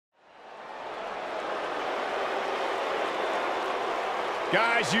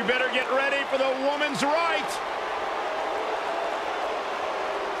Guys, you better get ready for the woman's right.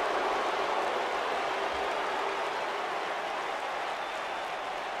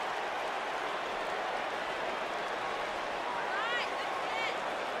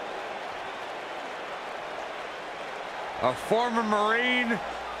 A former Marine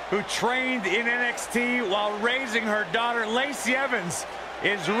who trained in NXT while raising her daughter, Lacey Evans,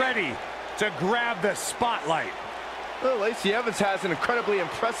 is ready to grab the spotlight. Well, Lacey Evans has an incredibly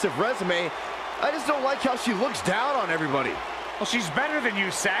impressive resume. I just don't like how she looks down on everybody. Well, she's better than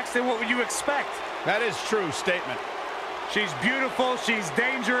you, Saxton. What would you expect? That is true statement. She's beautiful, she's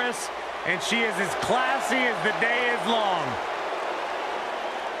dangerous, and she is as classy as the day is long.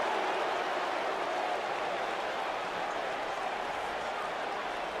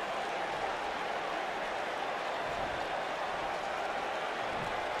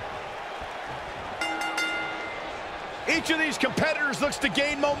 Each of these competitors looks to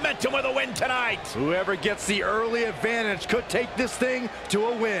gain momentum with a win tonight. Whoever gets the early advantage could take this thing to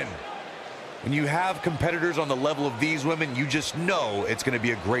a win. When you have competitors on the level of these women, you just know it's going to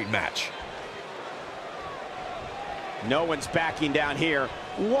be a great match. No one's backing down here.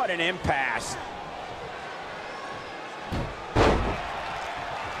 What an impasse.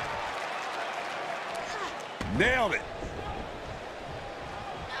 Nailed it.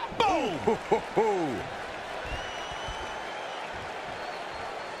 Boom!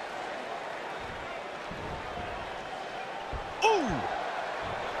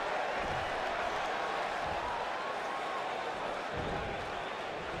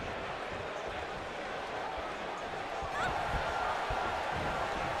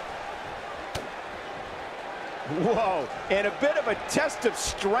 Whoa, and a bit of a test of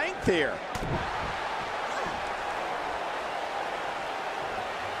strength here.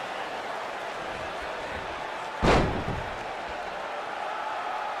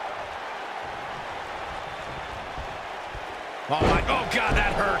 Oh, God,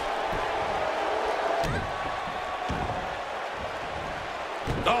 that hurt.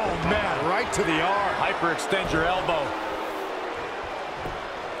 Oh, man, right to the arm. Hyperextend your elbow.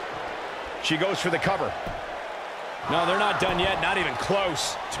 She goes for the cover. No, they're not done yet. Not even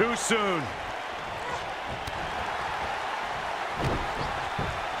close. Too soon.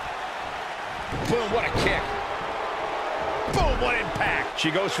 Boom, what a kick. Boom, what impact.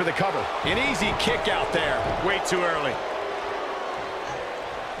 She goes for the cover. An easy kick out there. Way too early.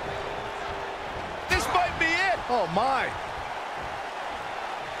 This might be it. Oh, my.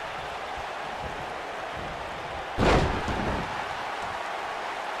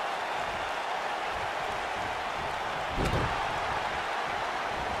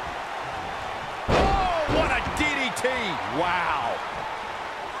 Oh, what a DDT. Wow.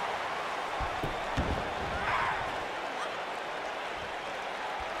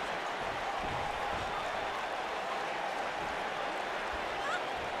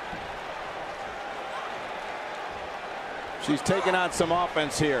 She's taking on some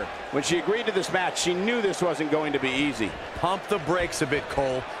offense here. When she agreed to this match, she knew this wasn't going to be easy. Pump the brakes a bit,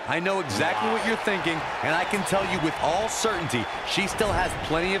 Cole. I know exactly what you're thinking, and I can tell you with all certainty, she still has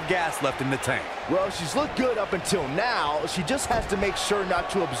plenty of gas left in the tank. Well, she's looked good up until now. She just has to make sure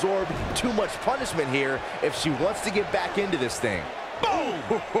not to absorb too much punishment here if she wants to get back into this thing. Boom!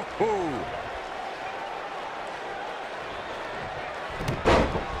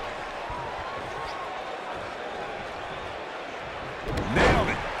 Nailed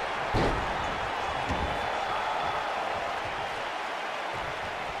it.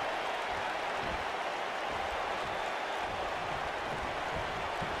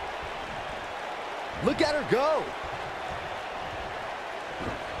 Look at her go.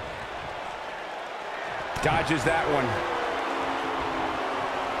 Dodges that one.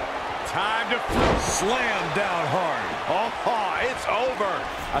 Time to slam down hard. Oh, it's over.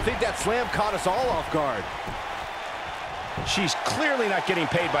 I think that slam caught us all off guard. She's clearly not getting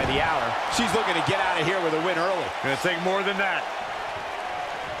paid by the hour. She's looking to get out of here with a win early. Gonna take more than that.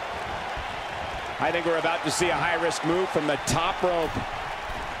 I think we're about to see a high-risk move from the top rope.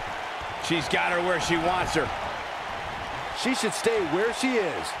 She's got her where she wants her. She should stay where she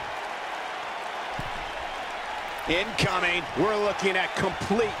is. Incoming. We're looking at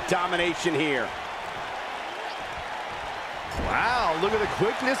complete domination here. Wow, look at the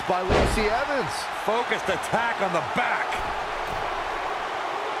quickness by Lacey Evans. Focused attack on the back.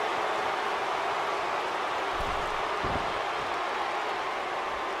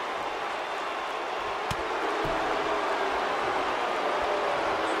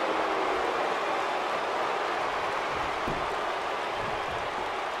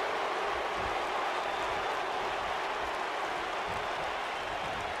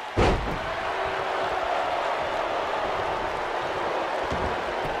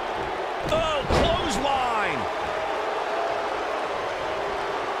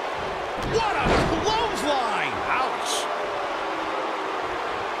 What a clothesline! Ouch!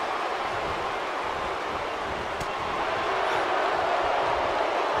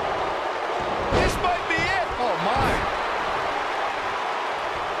 This might be it! Oh, my!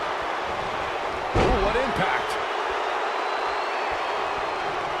 Ooh, what impact!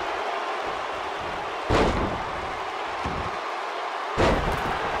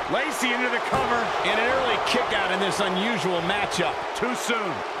 Lacey into the cover. And an early kick out in this unusual matchup. Too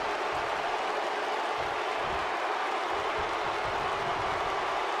soon.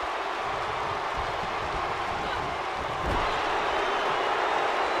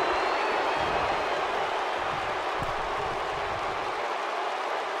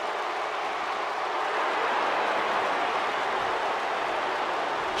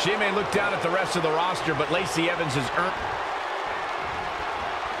 She may look down at the rest of the roster, but Lacey Evans has earned...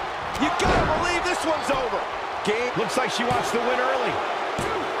 You gotta believe this one's over. Game. Looks like she wants to win early.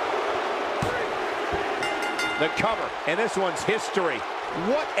 The cover, and this one's history.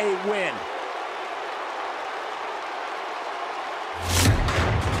 What a win.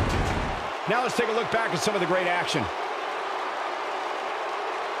 Now let's take a look back at some of the great action.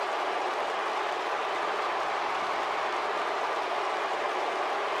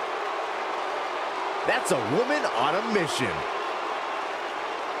 That's a woman on a mission.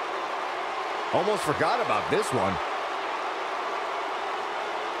 Almost forgot about this one.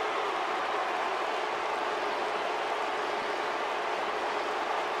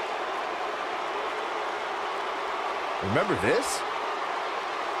 Remember this?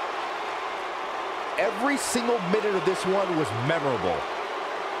 Every single minute of this one was memorable.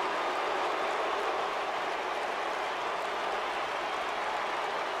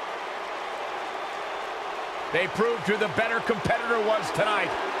 They proved who the better competitor was tonight.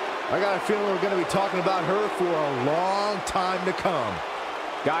 I got a feeling we're going to be talking about her for a long time to come.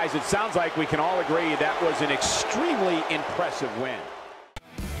 Guys, it sounds like we can all agree that was an extremely impressive win.